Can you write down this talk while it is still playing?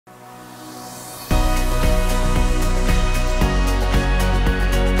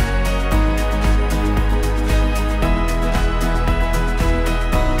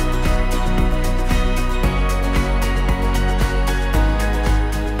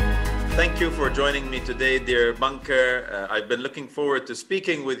thank you for joining me today, dear Bunker. I've been looking forward to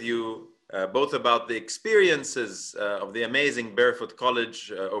speaking with you both about the experiences of the amazing Barefoot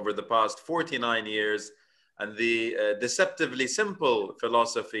College over the past 49 years and the deceptively simple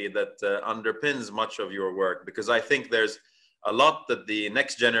philosophy that underpins much of your work, because I think there's a lot that the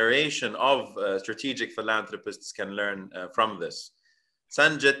next generation of strategic philanthropists can learn from this.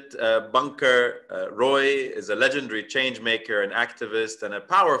 Sanjit Bunker Roy is a legendary change maker and activist and a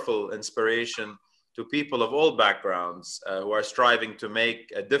powerful inspiration to people of all backgrounds who are striving to make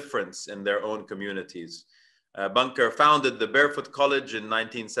a difference in their own communities. Bunker founded the Barefoot College in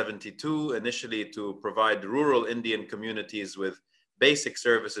 1972, initially to provide rural Indian communities with basic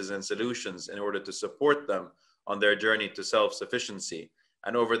services and solutions in order to support them on their journey to self-sufficiency.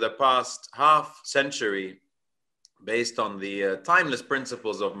 And over the past half century, based on the timeless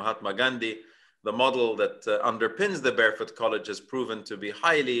principles of Mahatma Gandhi, the model that underpins the Barefoot College has proven to be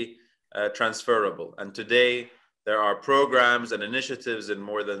highly transferable. And today, there are programs and initiatives in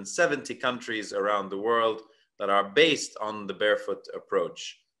more than 70 countries around the world that are based on the Barefoot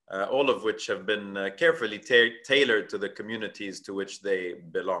approach, all of which have been carefully tailored to the communities to which they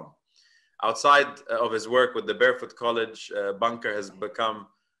belong. Outside of his work with the Barefoot College, Bunker has become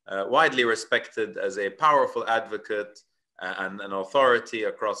widely respected as a powerful advocate and an authority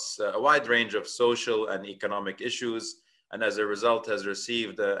across a wide range of social and economic issues, and as a result has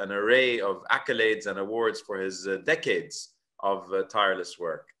received an array of accolades and awards for his decades of tireless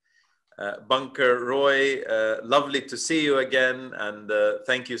work. Bunker Roy, lovely to see you again, and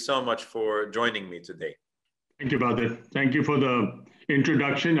thank you so much for joining me today. Thank you, Badr. Thank you for the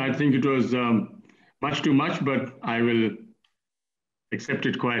introduction. I think it was much too much, but I will accept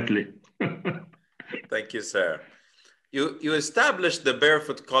it quietly. Thank you, sir. You established the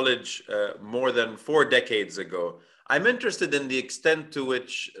Barefoot College more than 4 decades ago. I'm interested in the extent to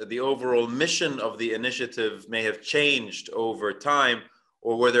which the overall mission of the initiative may have changed over time,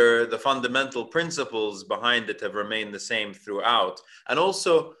 or whether the fundamental principles behind it have remained the same throughout. And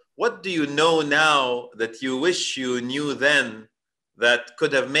also, what do you know now that you wish you knew then that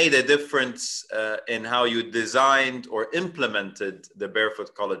could have made a difference in how you designed or implemented the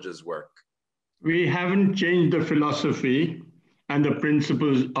Barefoot College's work? We haven't changed the philosophy and the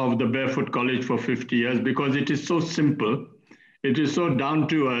principles of the Barefoot College for 50 years because it is so simple, it is so down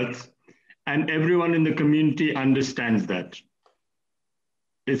to earth, and everyone in the community understands that.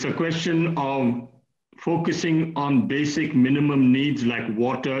 It's a question of focusing on basic minimum needs like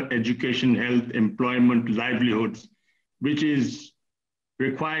water, education, health, employment, livelihoods, which is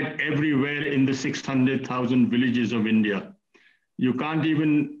required everywhere in the 600,000 villages of India. You can't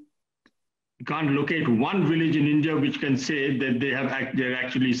locate one village in India which can say that they're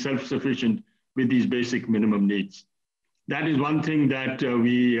actually self-sufficient with these basic minimum needs. That is one thing that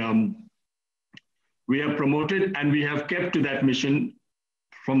we have promoted, and we have kept to that mission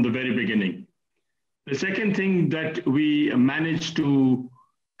from the very beginning. The second thing that we managed to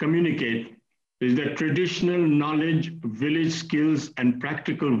communicate is that traditional knowledge, village skills, and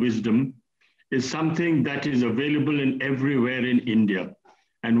practical wisdom is something that is available in everywhere in India.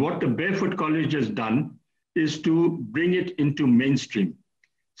 And what the Barefoot College has done is to bring it into mainstream,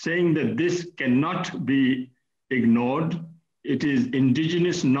 saying that this cannot be ignored. It is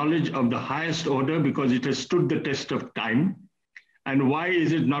indigenous knowledge of the highest order because it has stood the test of time. And why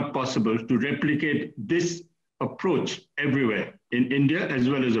is it not possible to replicate this approach everywhere in India as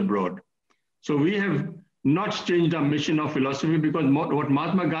well as abroad? So we have not changed our mission or philosophy because what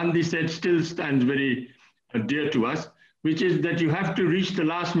Mahatma Gandhi said still stands very dear to us, which is that you have to reach the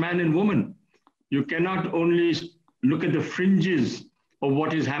last man and woman. You cannot only look at the fringes of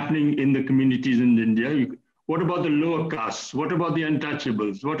what is happening in the communities in India. What about the lower castes? What about the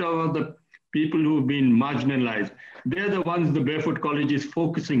untouchables? What about the people who've been marginalized? They're the ones the Barefoot College is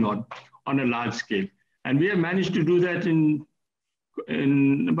focusing on a large scale. And we have managed to do that in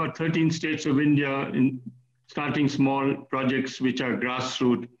about 13 states of India, in starting small projects which are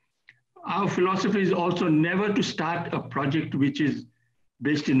grassroots. Our philosophy is also never to start a project which is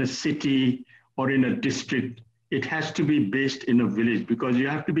based in a city or in a district. It has to be based in a village because you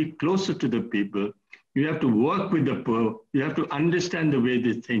have to be closer to the people. You have to work with the poor. You have to understand the way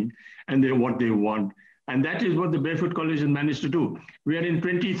they think and what they want. And that is what the Barefoot College has managed to do. We are in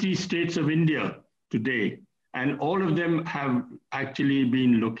 23 states of India today, and all of them have actually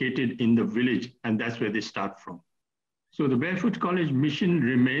been located in the village, and that's where they start from. So the Barefoot College mission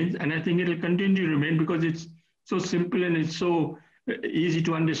remains, and I think it'll continue to remain because it's so simple and it's so easy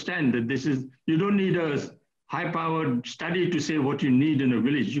to understand that this is, you don't need a high-powered study to say what you need in a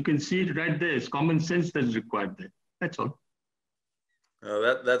village. You can see it right there. It's common sense that's required there. That's all.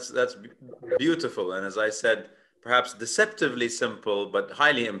 That's beautiful, and as I said, perhaps deceptively simple but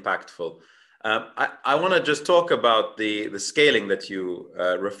highly impactful. I want to just talk about the scaling that you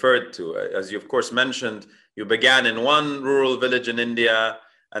referred to. As you of course mentioned, you began in one rural village in India,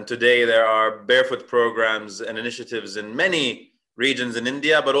 and today there are barefoot programs and initiatives in many regions in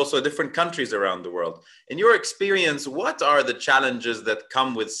India, but also different countries around the world. In your experience, what are the challenges that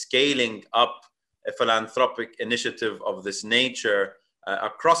come with scaling up a philanthropic initiative of this nature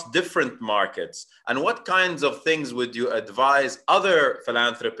across different markets? And what kinds of things would you advise other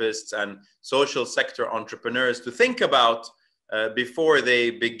philanthropists and social sector entrepreneurs to think about before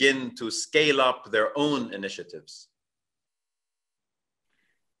they begin to scale up their own initiatives?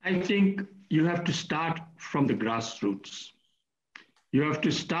 I think you have to start from the grassroots. You have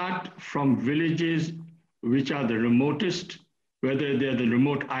to start from villages which are the remotest, whether they're the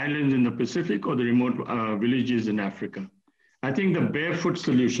remote islands in the Pacific or the remote villages in Africa. I think the barefoot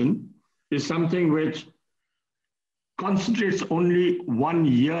solution is something which concentrates only 1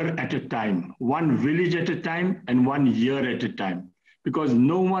 year at a time, one village at a time and 1 year at a time, because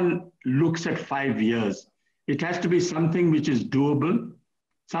no one looks at 5 years. It has to be something which is doable,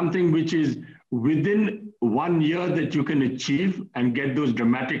 something which is within 1 year that you can achieve and get those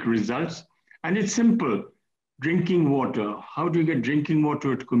dramatic results. And it's simple. Drinking water. How do you get drinking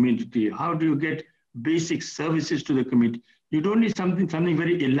water to community? How do you get basic services to the community? You don't need something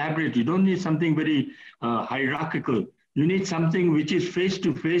very elaborate. You don't need something very hierarchical. You need something which is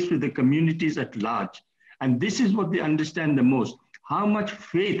face-to-face with the communities at large. And this is what they understand the most. How much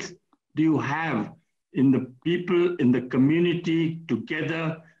faith do you have in the people, in the community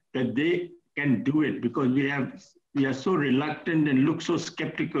together that they can do it? Because we are so reluctant and look so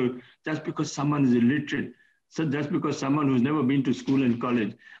skeptical just because someone is illiterate. So just because someone who's never been to school and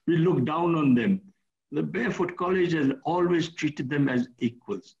college, we look down on them. The Barefoot College has always treated them as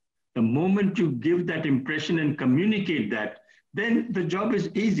equals. The moment you give that impression and communicate that, then the job is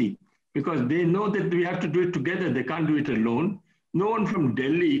easy because they know that we have to do it together. They can't do it alone. No one from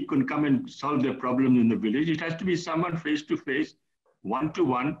Delhi can come and solve their problem in the village. It has to be someone face-to-face,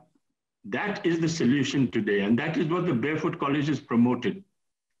 one-to-one. That is the solution today. And that is what the Barefoot College has promoted.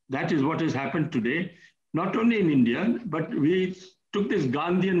 That is what has happened today, not only in India, but we took this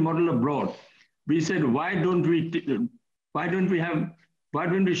Gandhian model abroad. We said, why don't we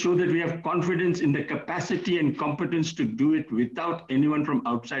show that we have confidence in the capacity and competence to do it without anyone from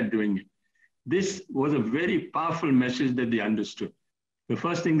outside doing it? This was a very powerful message that they understood. The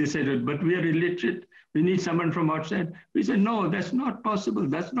first thing they said, but we are illiterate. We need someone from outside. We said, no, that's not possible.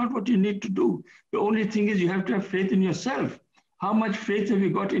 That's not what you need to do. The only thing is you have to have faith in yourself. How much faith have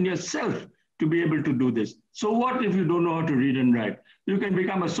you got in yourself to be able to do this? So what if you don't know how to read and write? You can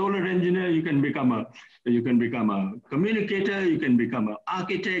become a solar engineer, you can become a communicator, you can become an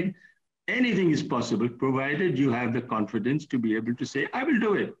architect. Anything is possible, provided you have the confidence to be able to say, I will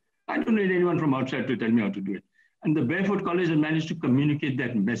do it. I don't need anyone from outside to tell me how to do it. And the Barefoot College has managed to communicate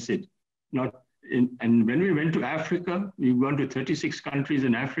that message. And when we went to Africa, we've gone to 36 countries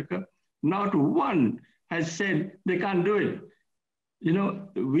in Africa, not one has said they can't do it. You know,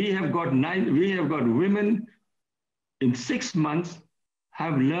 we have got women in 6 months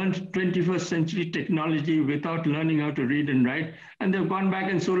have learned 21st century technology without learning how to read and write, and they've gone back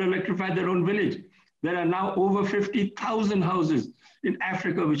and solar electrified their own village. There are now over 50,000 houses in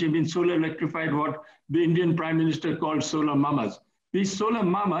Africa which have been solar electrified, what the Indian Prime Minister called solar mamas. These solar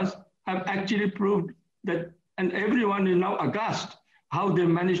mamas have actually proved that, and everyone is now aghast how they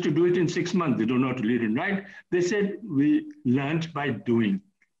managed to do it in 6 months. They don't know how to read and write. They said, we learned by doing,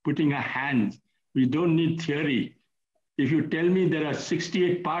 putting our hands. We don't need theory. If you tell me there are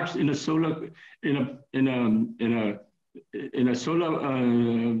 68 parts in a solar, what do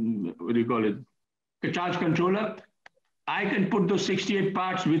you call it? A charge controller, I can put those 68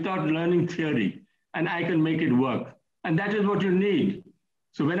 parts without learning theory, and I can make it work. And that is what you need.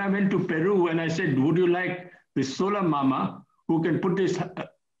 So when I went to Peru and I said, would you like this solar mama who can put this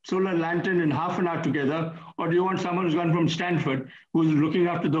solar lantern in half an hour together, or do you want someone who's gone from Stanford who's looking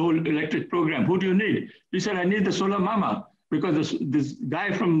after the whole electric program? Who do you need? He said, I need the solar mama, because this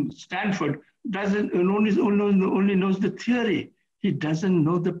guy from Stanford only knows the theory. He doesn't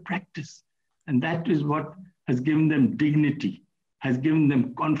know the practice. And that is what has given them dignity, has given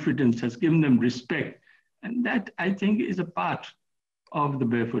them confidence, has given them respect. And that, I think, is a part of the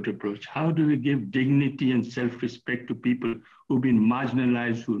Barefoot approach. How do we give dignity and self-respect to people who've been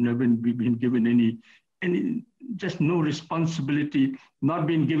marginalized, who've never been given any just no responsibility, not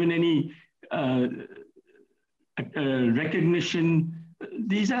been given any recognition?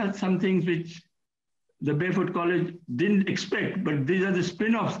 These are some things which the Barefoot College didn't expect, but these are the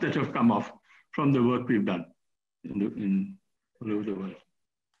spin-offs that have come off from the work we've done all over the world.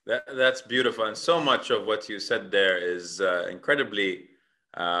 That's beautiful. And so much of what you said there is incredibly,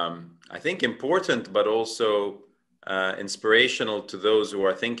 I think, important, but also inspirational to those who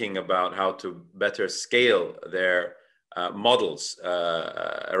are thinking about how to better scale their models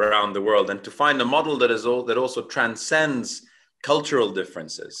around the world, and to find a model that also transcends cultural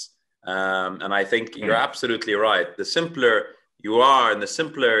differences. And I think you're absolutely right. The simpler you are and the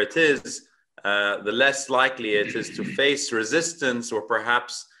simpler it is, the less likely it is to face resistance or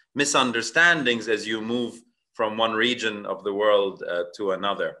perhaps misunderstandings as you move from one region of the world to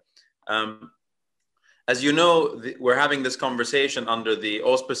another. As you know, we're having this conversation under the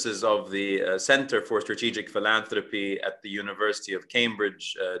auspices of the Center for Strategic Philanthropy at the University of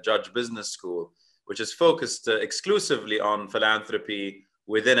Cambridge Judge Business School, which is focused exclusively on philanthropy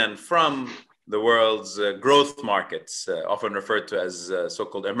within and from the world's growth markets, often referred to as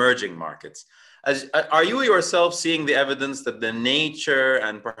so-called emerging markets. Are you yourself seeing the evidence that the nature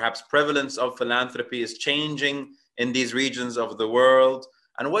and perhaps prevalence of philanthropy is changing in these regions of the world?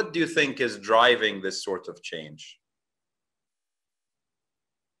 And what do you think is driving this sort of change?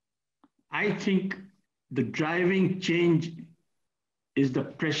 I think the driving change is the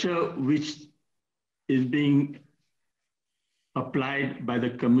pressure which is being applied by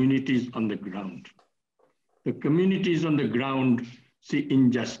the communities on the ground. The communities on the ground see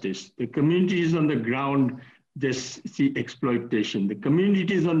injustice. The communities on the ground just see exploitation. The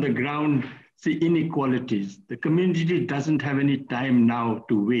communities on the ground see inequalities. The community doesn't have any time now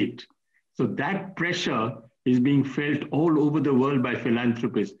to wait. So that pressure is being felt all over the world by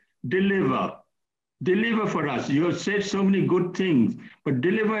philanthropists. Deliver for us. You have said so many good things, but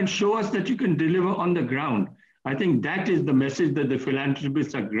deliver and show us that you can deliver on the ground. I think that is the message that the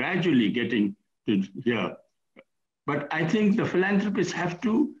philanthropists are gradually getting to hear. But I think the philanthropists have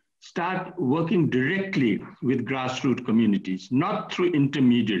to start working directly with grassroots communities, not through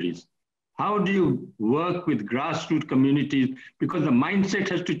intermediaries. How do you work with grassroots communities? Because the mindset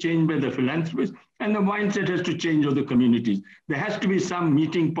has to change by the philanthropists and the mindset has to change of the communities. There has to be some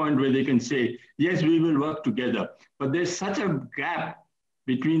meeting point where they can say, yes, we will work together. But there's such a gap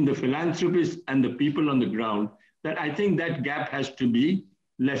between the philanthropists and the people on the ground that I think that gap has to be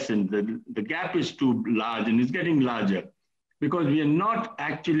lessened. The gap is too large and it's getting larger because we are not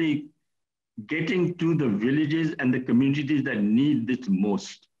actually getting to the villages and the communities that need this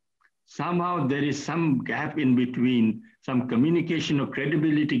most. Somehow there is some gap in between, some communication or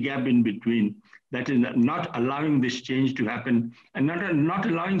credibility gap in between that is not allowing this change to happen and not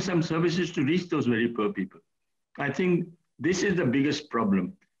allowing some services to reach those very poor people. I think this is the biggest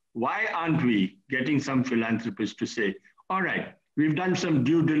problem. Why aren't we getting some philanthropists to say, all right, we've done some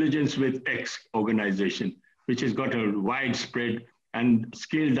due diligence with X organization, which has got a widespread and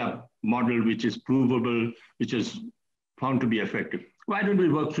scaled up model, which is provable, which is found to be effective. Why don't we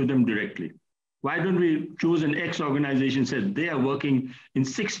work through them directly? Why don't we choose an X organization said they are working in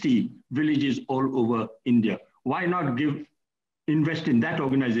 60 villages all over India? Why not invest in that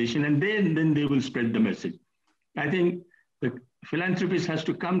organization and then they will spread the message? I think the philanthropist has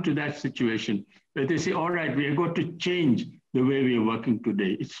to come to that situation where they say, all right, we have got to change the way we are working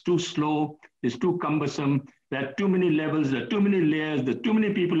today. It's too slow, it's too cumbersome, there are too many levels, there are too many layers, there are too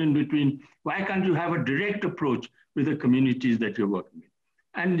many people in between. Why can't you have a direct approach with the communities that you're working with?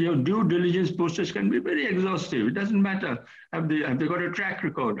 And your due diligence process can be very exhaustive. It doesn't matter. Have they got a track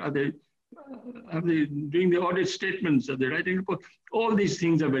record? Are they doing the audit statements? Are they writing reports? All these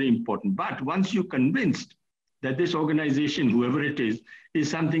things are very important. But once you're convinced that this organization, whoever it is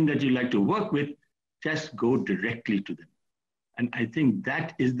something that you like to work with, just go directly to them. And I think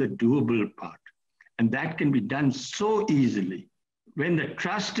that is the doable part. And that can be done so easily. When the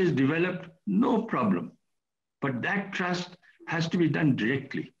trust is developed, no problem. But that trust has to be done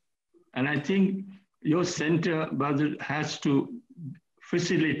directly. And I think your center, Badr, has to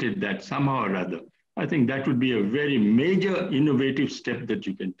facilitate that somehow or other. I think that would be a very major innovative step that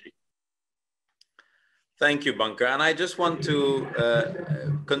you can take. Thank you, Bunker. And I just want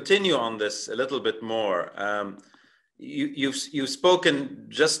to continue on this a little bit more. You've spoken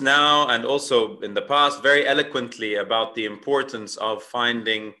just now and also in the past very eloquently about the importance of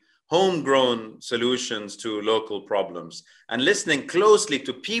finding homegrown solutions to local problems and listening closely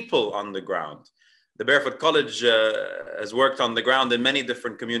to people on the ground. The Barefoot College has worked on the ground in many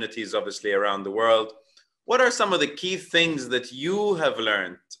different communities, obviously, around the world. What are some of the key things that you have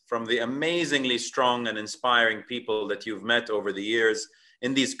learned from the amazingly strong and inspiring people that you've met over the years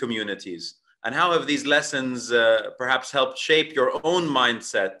in these communities? And how have these lessons perhaps helped shape your own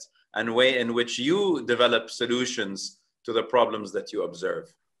mindset and way in which you develop solutions to the problems that you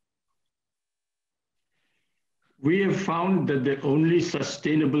observe? We have found that the only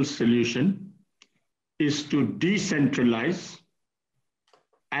sustainable solution is to decentralize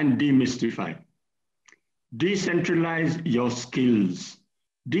and demystify. Decentralize your skills.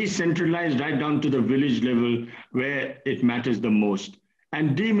 Decentralize right down to the village level where it matters the most.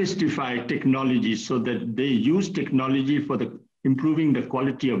 And demystify technology so that they use technology for improving the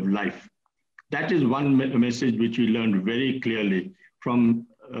quality of life. That is one message which we learned very clearly from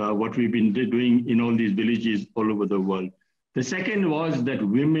what we've been doing in all these villages all over the world. The second was that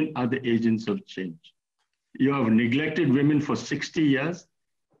women are the agents of change. You have neglected women for 60 years.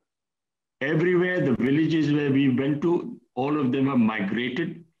 Everywhere, the villages where we went to, all of them have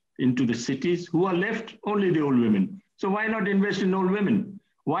migrated into the cities. Who are left? Only the old women. So why not invest in old women?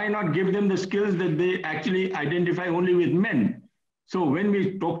 Why not give them the skills that they actually identify only with men? So when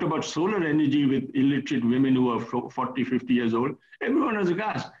we talked about solar energy with illiterate women who are 40, 50 years old, everyone was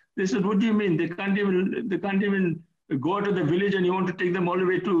aghast. They said, what do you mean? They can't even go out of the village and you want to take them all the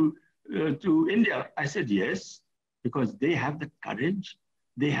way to India? I said, yes, because they have the courage,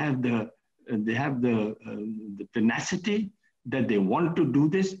 they have the tenacity that they want to do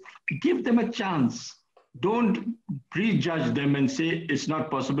this. Give them a chance. Don't prejudge them and say it's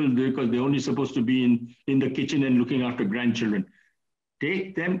not possible because they're only supposed to be in the kitchen and looking after grandchildren.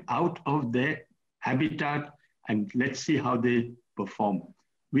 Take them out of their habitat and let's see how they perform.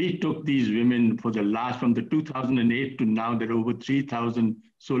 We took these women from the 2008 to now, there are over 3,000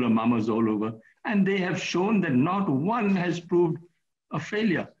 solar mamas all over, and they have shown that not one has proved a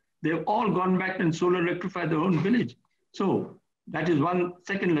failure. They've all gone back and solar electrified their own village. So that is one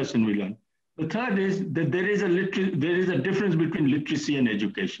second lesson we learned. The third is that there is a difference between literacy and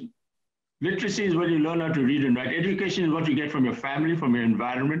education. Literacy is when you learn how to read and write. Education is what you get from your family, from your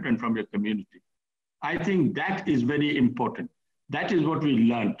environment, and from your community. I think that is very important. That is what we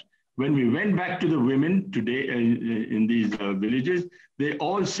learned. When we went back to the women today in these villages, they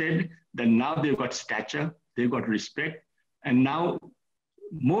all said that now they've got stature, they've got respect, and now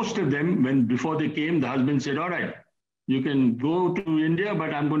most of them, before they came, the husband said, all right, you can go to India,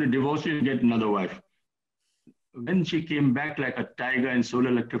 but I'm going to divorce you and get another wife. When she came back like a tiger and solar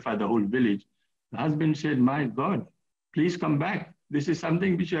electrified the whole village, the husband said, my God, please come back. This is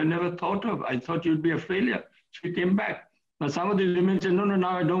something which I never thought of. I thought you'd be a failure. She came back. Now some of the women said, no,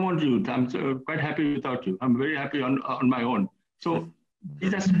 now I don't want you. I'm quite happy without you. I'm very happy on my own. So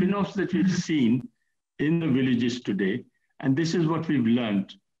these are spin-offs that we've seen in the villages today. And this is what we've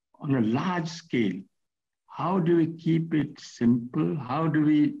learned on a large scale. How do we keep it simple? How do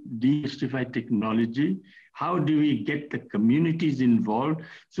we demystify technology? How do we get the communities involved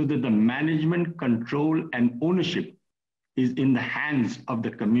so that the management, control, and ownership is in the hands of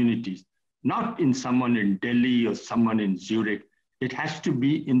the communities, not in someone in Delhi or someone in Zurich. It has to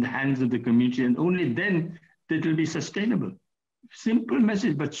be in the hands of the community, and only then it will be sustainable. Simple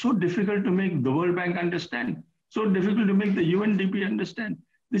message, but so difficult to make the World Bank understand, so difficult to make the UNDP understand.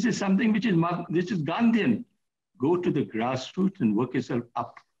 This is something which is Gandhian. Go to the grassroots and work yourself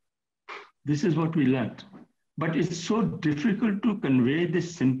up. This is what we learned. But it's so difficult to convey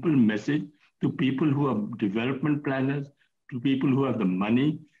this simple message to people who are development planners, to people who have the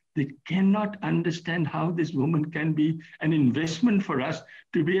money. They cannot understand how this woman can be an investment for us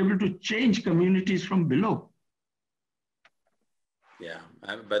to be able to change communities from below. Yeah,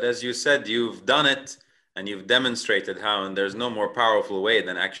 but as you said, you've done it and you've demonstrated how, and there's no more powerful way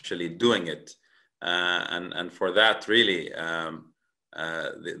than actually doing it. And for that, really,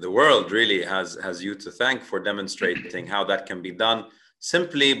 the world really has you to thank for demonstrating how that can be done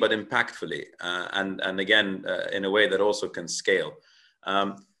simply but impactfully, and again, in a way that also can scale.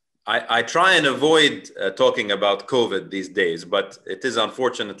 I try and avoid talking about COVID these days, but it is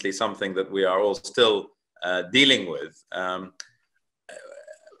unfortunately something that we are all still dealing with.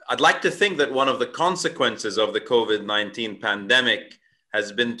 I'd like to think that one of the consequences of the COVID-19 pandemic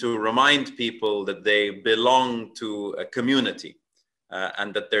has been to remind people that they belong to a community,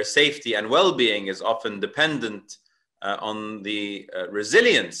 and that their safety and well-being is often dependent on the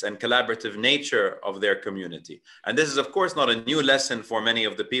resilience and collaborative nature of their community. And this is, of course, not a new lesson for many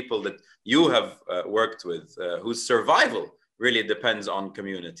of the people that you have worked with, whose survival really depends on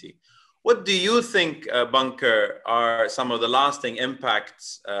community. What do you think, Bunker, are some of the lasting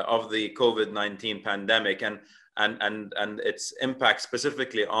impacts of the COVID-19 pandemic and its impact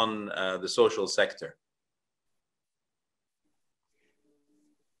specifically on the social sector?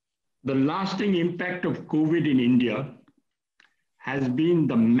 The lasting impact of COVID in India has been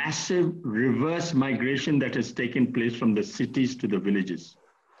the massive reverse migration that has taken place from the cities to the villages.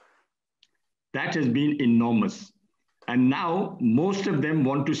 That has been enormous. And now most of them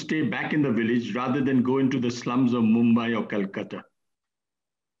want to stay back in the village rather than go into the slums of Mumbai or Calcutta.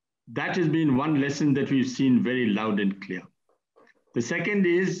 That has been one lesson that we've seen very loud and clear. The second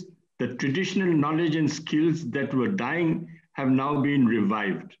is the traditional knowledge and skills that were dying have now been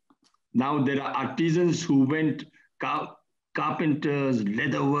revived. Now there are artisans who went, carpenters,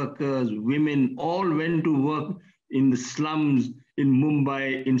 leather workers, women, all went to work in the slums in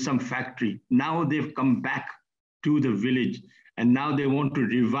Mumbai in some factory. Now they've come back to the village and now they want to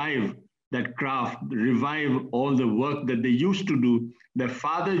revive that craft, revive all the work that they used to do, their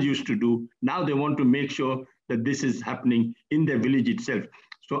fathers used to do. Now they want to make sure that this is happening in their village itself.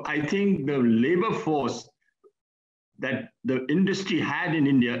 So I think the labor force that the industry had in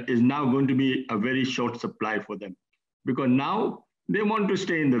India is now going to be a very short supply for them, because now they want to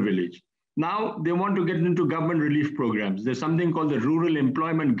stay in the village. Now they want to get into government relief programs. There's something called the Rural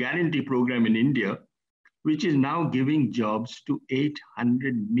Employment Guarantee Program in India, which is now giving jobs to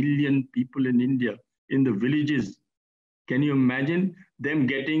 800 million people in India in the villages. Can you imagine them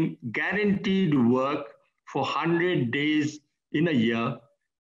getting guaranteed work for 100 days in a year?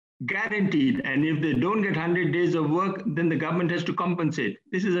 Guaranteed. And if they don't get 100 days of work, then the government has to compensate.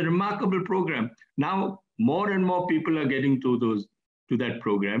 This is a remarkable program. Now, more and more people are getting to that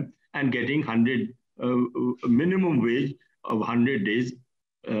program and getting minimum wage of 100 days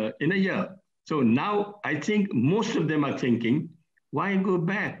in a year. So now I think most of them are thinking, why go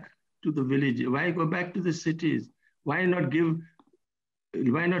back to the village? Why go back to the cities? Why not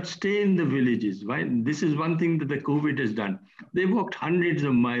stay in the villages? This is one thing that the COVID has done. They walked hundreds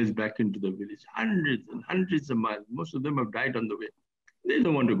of miles back into the village, hundreds and hundreds of miles. Most of them have died on the way. They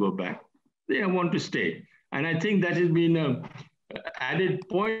don't want to go back. They want to stay. And I think that has been an added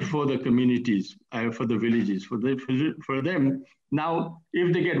point for the communities, for the villages, for them. Now,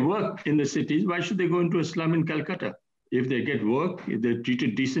 if they get work in the cities, why should they go into a slum in Calcutta? If they get work, if they're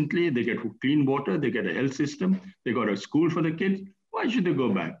treated decently, they get clean water, they get a health system, they got a school for the kids, why should they go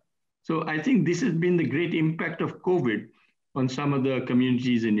back? So I think this has been the great impact of COVID on some of the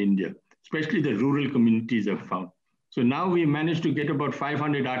communities in India, especially the rural communities I've found. So now we managed to get about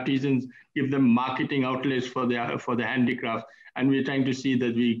 500 artisans, give them marketing outlets for the handicraft, and we're trying to see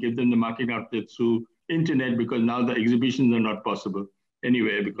that we give them the marketing outlets through internet, because now the exhibitions are not possible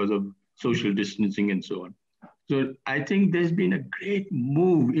anywhere because of social distancing and so on. So I think there's been a great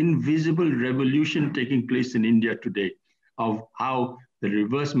move, invisible revolution taking place in India today of how the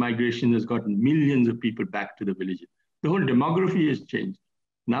reverse migration has gotten millions of people back to the villages. The whole demography has changed.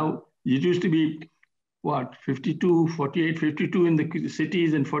 Now, it used to be, 48, 52 in the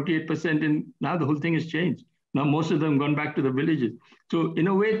cities and 48%, and now the whole thing has changed. Now, most of them gone back to the villages. So in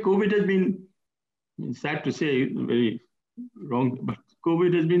a way, COVID has been, sad to say, very wrong, but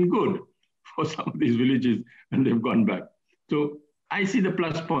COVID has been good for some of these villages, and they've gone back. So I see the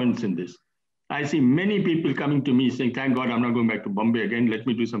plus points in this. I see many people coming to me saying, thank God I'm not going back to Bombay again. Let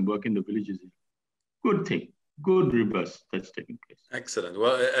me do some work in the villages. Good thing, good reverse that's taking place. Excellent.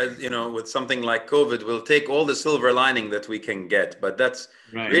 Well, with something like COVID, we'll take all the silver lining that we can get. But that's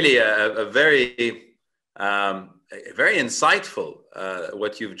really a very insightful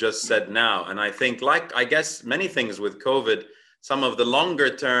what you've just said now. And I think, I guess many things with COVID, some of the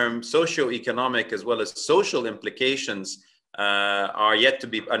longer term socio-economic as well as social implications are yet to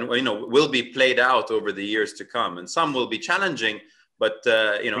be, will be played out over the years to come. And some will be challenging, but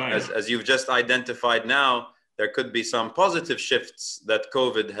as you've just identified now, there could be some positive shifts that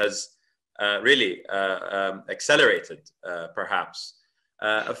COVID has really accelerated, perhaps.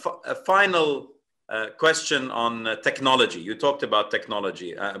 A final question on technology. You talked about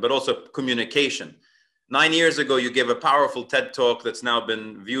technology, but also communication. 9 years ago, you gave a powerful TED Talk that's now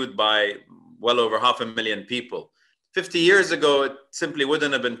been viewed by well over 500,000 people. 50 years ago, it simply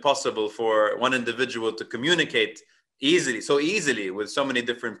wouldn't have been possible for one individual to communicate so easily with so many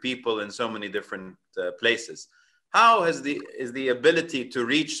different people in so many different places. How is the ability to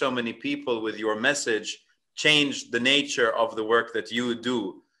reach so many people with your message changed the nature of the work that you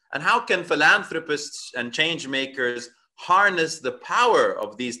do? And how can philanthropists and change makers harness the power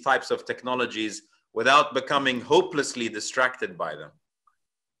of these types of technologies without becoming hopelessly distracted by them?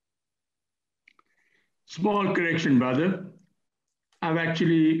 Small correction, Badr. I've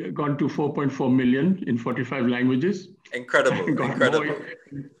actually gone to 4.4 million in 45 languages. Incredible, incredible.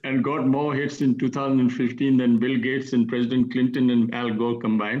 And got more hits in 2015 than Bill Gates and President Clinton and Al Gore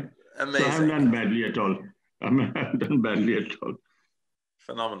combined. Amazing. So I haven't done badly at all. I haven't done badly at all.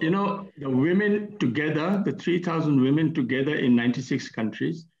 Phenomenal. The women together, the 3,000 women together in 96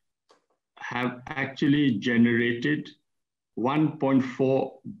 countries have actually generated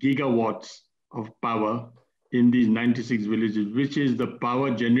 1.4 gigawatts of power in these 96 villages, which is the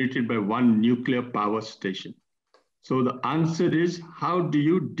power generated by one nuclear power station. So the answer is, how do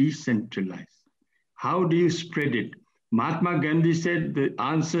you decentralize? How do you spread it? Mahatma Gandhi said the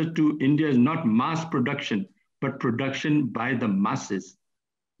answer to India is not mass production, but production by the masses.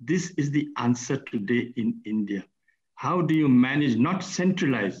 This is the answer today in India. How do you manage, not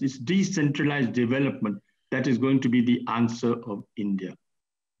centralized, it's decentralized development that is going to be the answer of India.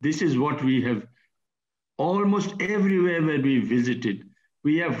 This is what we have almost everywhere where we visited.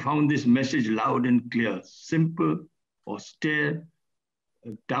 We have found this message loud and clear, simple, austere,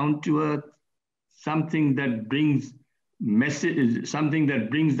 down to earth, something that brings message, something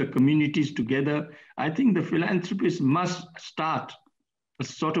that brings the communities together. I think the philanthropists must start a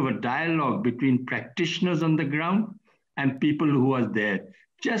sort of a dialogue between practitioners on the ground and people who are there.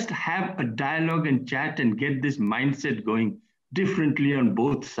 Just have a dialogue and chat and get this mindset going differently on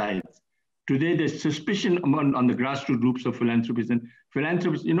both sides. Today, there's suspicion on the grassroots groups of philanthropists. And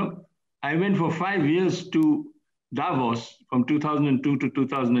philanthropists, you know, I went for 5 years to Davos from 2002 to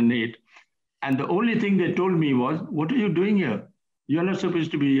 2008. And the only thing they told me was, what are you doing here? You're not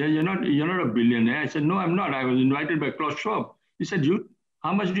supposed to be here. You're not a billionaire. I said, no, I'm not. I was invited by Klaus Schwab. He said,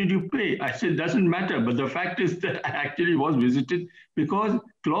 how much did you pay? I said, doesn't matter. But the fact is that I actually was visited because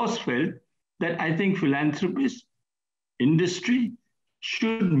Klaus felt that I think philanthropists, industry,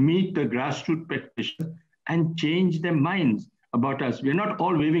 should meet the grassroots practitioners and change their minds about us. We're not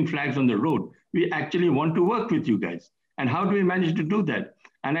all waving flags on the road. We actually want to work with you guys. And how do we manage to do that?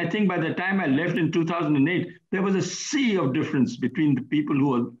 And I think by the time I left in 2008, there was a sea of difference between the people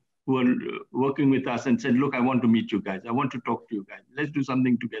who were working with us and said, look, I want to meet you guys. I want to talk to you guys. Let's do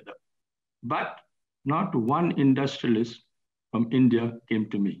something together. But not one industrialist from India came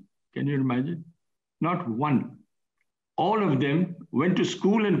to me. Can you imagine? Not one. All of them went to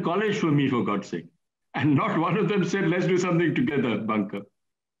school and college for me, for God's sake. And not one of them said, let's do something together, Bunker.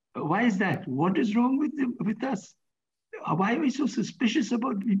 Why is that? What is wrong with us? Why are we so suspicious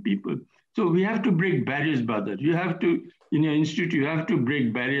about people? So we have to break barriers, Badr. You have to, in your institute, you have to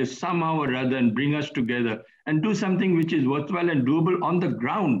break barriers somehow or other and bring us together and do something which is worthwhile and doable on the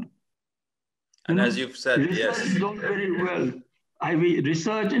ground. And as you've said, research is all very well.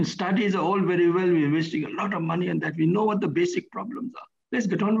 Research and studies are all very well. We're wasting a lot of money on that. We know what the basic problems are. Let's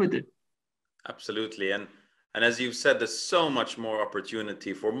get on with it. Absolutely. And as you've said, there's so much more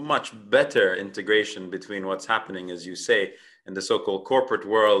opportunity for much better integration between what's happening, as you say, in the so-called corporate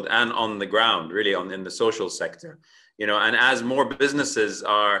world and on the ground, really in the social sector. You know, and as more businesses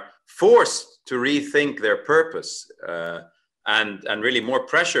are forced to rethink their purpose, and really more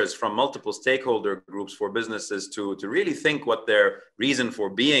pressures from multiple stakeholder groups for businesses to really think what their reason for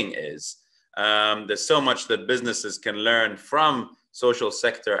being is. There's so much that businesses can learn from social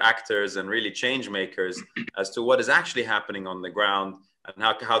sector actors and really change makers as to what is actually happening on the ground and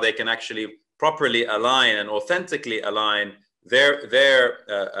how they can actually properly align and authentically align their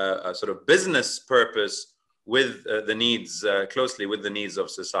sort of business purpose with the needs, closely with the needs of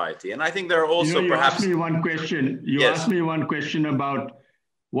society. And I think there are also you asked me one question. You asked me one question about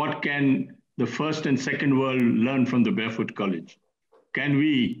what can the first and second world learn from the Barefoot College? Can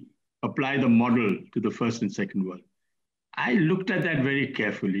we apply the model to the first and second world? I looked at that very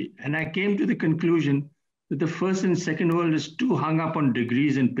carefully and I came to the conclusion that the first and second world is too hung up on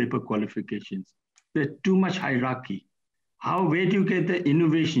degrees and paper qualifications. There's too much hierarchy. Where do you get the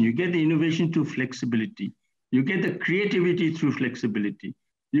innovation? You get the innovation through flexibility. You get the creativity through flexibility.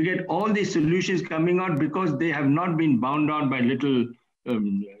 You get all these solutions coming out because they have not been bound down by little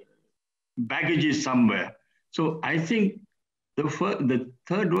baggages somewhere. So I think the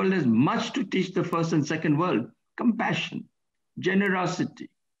third world has much to teach the first and second world. Compassion, generosity,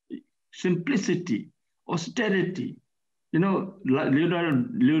 simplicity, austerity. You know,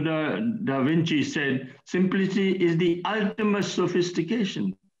 Leonardo da Vinci said, simplicity is the ultimate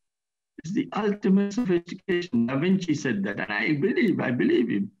sophistication. It's the ultimate sophistication. Da Vinci said that, and I believe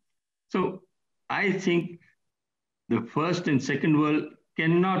him. So I think the first and second world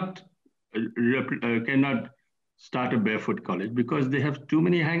cannot start a Barefoot College because they have too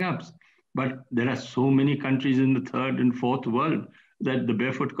many hang-ups. But there are so many countries in the third and fourth world that the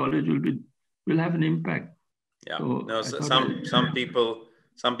Barefoot College will have an impact. Yeah. So some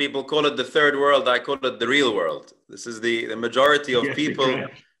people call it the third world. I call it the real world. This is the majority of people.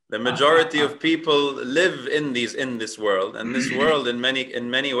 Correct. The majority of people live in this world, and this world in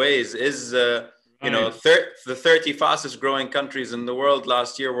many ways is you know, the 30 fastest growing countries in the world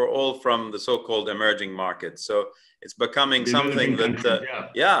last year were all from the so-called emerging markets. So it's becoming something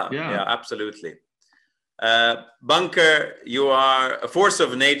that, yeah, absolutely. Bunker, you are a force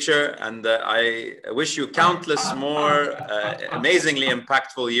of nature, and I wish you countless more amazingly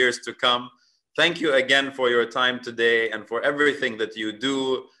impactful years to come. Thank you again for your time today and for everything that you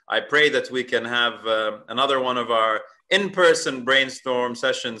do. I pray that we can have another one of our in-person brainstorm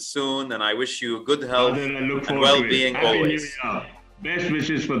sessions soon, and I wish you good health and well-being always. New Year. Best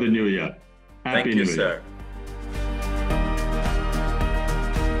wishes for the new year. Thank you, sir.